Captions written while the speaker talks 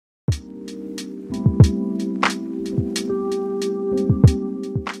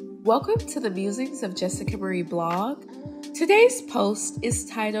Welcome to the Musings of Jessica Marie blog. Today's post is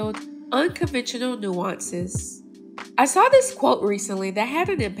titled Unconventional Nuances. I saw this quote recently that had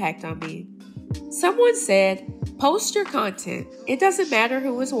an impact on me. Someone said, "Post your content. It doesn't matter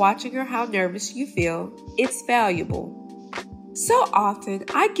who is watching or how nervous you feel. It's valuable." So often,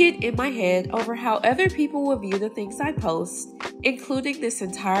 I get in my head over how other people will view the things I post, including this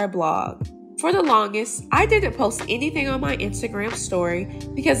entire blog. For the longest, I didn't post anything on my Instagram story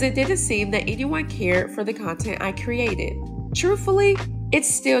because it didn't seem that anyone cared for the content I created. Truthfully, it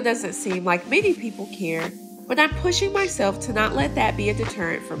still doesn't seem like many people care, but I'm pushing myself to not let that be a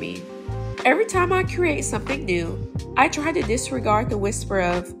deterrent for me. Every time I create something new, I try to disregard the whisper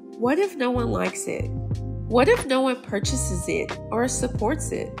of, what if no one likes it? What if no one purchases it or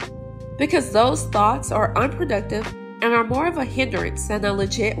supports it? Because those thoughts are unproductive and are more of a hindrance than a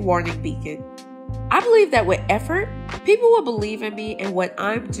legit warning beacon. I believe that with effort, people will believe in me and what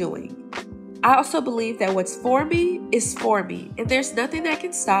I'm doing. I also believe that what's for me is for me, and there's nothing that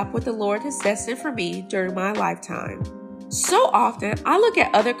can stop what the Lord has destined for me during my lifetime. So often, I look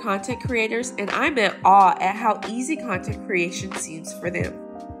at other content creators and I'm in awe at how easy content creation seems for them.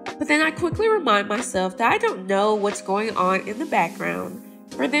 But then I quickly remind myself that I don't know what's going on in the background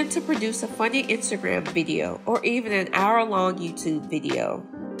for them to produce a funny Instagram video or even an hour-long YouTube video.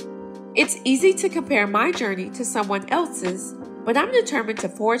 It's easy to compare my journey to someone else's, but I'm determined to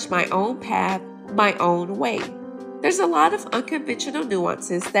forge my own path, my own way. There's a lot of unconventional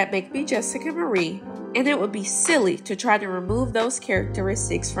nuances that make me Jessica Marie, and it would be silly to try to remove those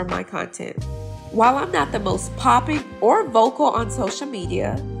characteristics from my content. While I'm not the most popping or vocal on social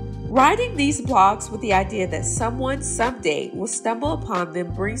media, writing these blogs with the idea that someone someday will stumble upon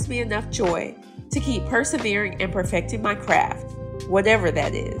them brings me enough joy to keep persevering and perfecting my craft, whatever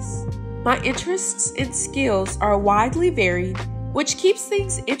that is. My interests and skills are widely varied, which keeps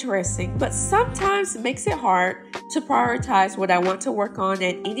things interesting, but sometimes makes it hard to prioritize what I want to work on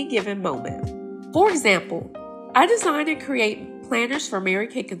at any given moment. For example, I design and create planners for Mary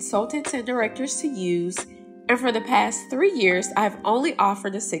Kay consultants and directors to use, and for the past 3 years, I've only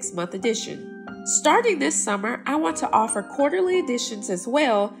offered a 6-month edition. Starting this summer, I want to offer quarterly editions as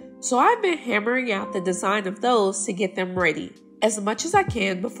well, so I've been hammering out the design of those to get them ready, as much as I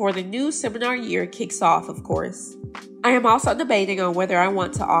can before the new seminar year kicks off, of course. I am also debating on whether I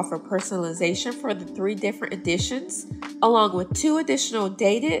want to offer personalization for the 3 different editions, along with 2 additional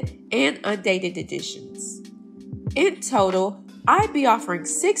dated and undated editions. In total, I'd be offering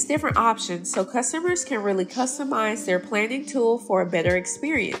 6 different options so customers can really customize their planning tool for a better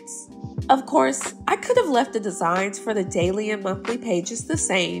experience. Of course, I could have left the designs for the daily and monthly pages the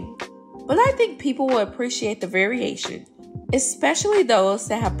same, but I think people will appreciate the variation, especially those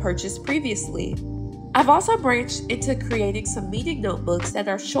that have purchased previously. I've also branched into creating some meeting notebooks that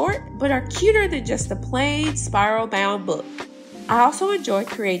are short but are cuter than just a plain spiral-bound book. I also enjoy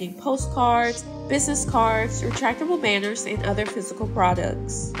creating postcards, business cards, retractable banners, and other physical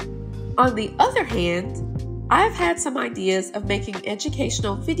products. On the other hand, I've had some ideas of making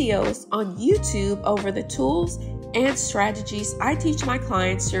educational videos on YouTube over the tools and strategies I teach my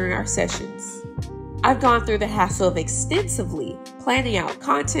clients during our sessions. I've gone through the hassle of extensively planning out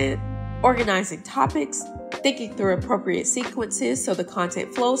content, organizing topics, thinking through appropriate sequences so the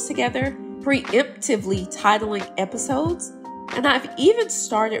content flows together, preemptively titling episodes, and I've even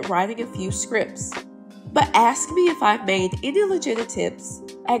started writing a few scripts. But ask me if I've made any legit attempts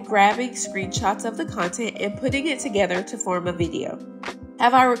at grabbing screenshots of the content and putting it together to form a video.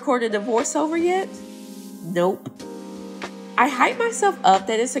 Have I recorded a voiceover yet? Nope. I hype myself up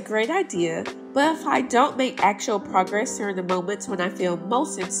that it's a great idea, but if I don't make actual progress during the moments when I feel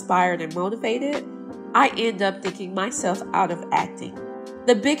most inspired and motivated, I end up thinking myself out of acting.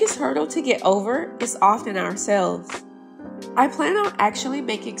 The biggest hurdle to get over is often ourselves. I plan on actually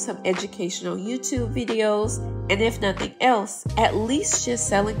making some educational YouTube videos, and if nothing else, at least just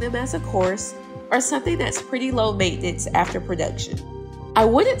selling them as a course or something that's pretty low maintenance after production. I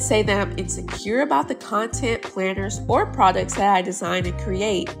wouldn't say that I'm insecure about the content, planners, or products that I design and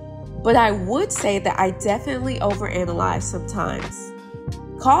create, but I would say that I definitely overanalyze sometimes.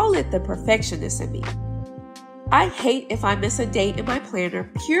 Call it the perfectionist in me. I hate if I miss a date in my planner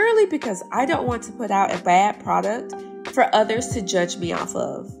purely because I don't want to put out a bad product for others to judge me off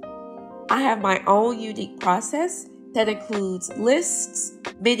of. I have my own unique process that includes lists,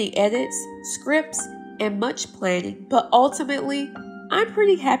 many edits, scripts, and much planning, but ultimately, I'm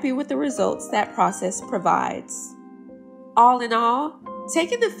pretty happy with the results that process provides. All in all,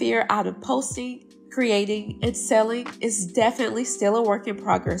 taking the fear out of posting, creating, and selling is definitely still a work in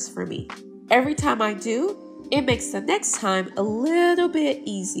progress for me. Every time I do, It makes the next time a little bit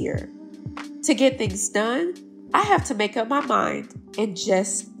easier. To get things done, I have to make up my mind and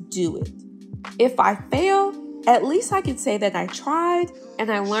just do it. If I fail, at least I can say that I tried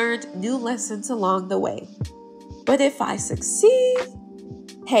and I learned new lessons along the way. But if I succeed,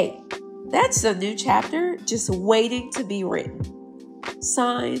 hey, that's a new chapter just waiting to be written.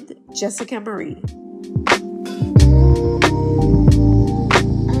 Signed, Jessica Marie.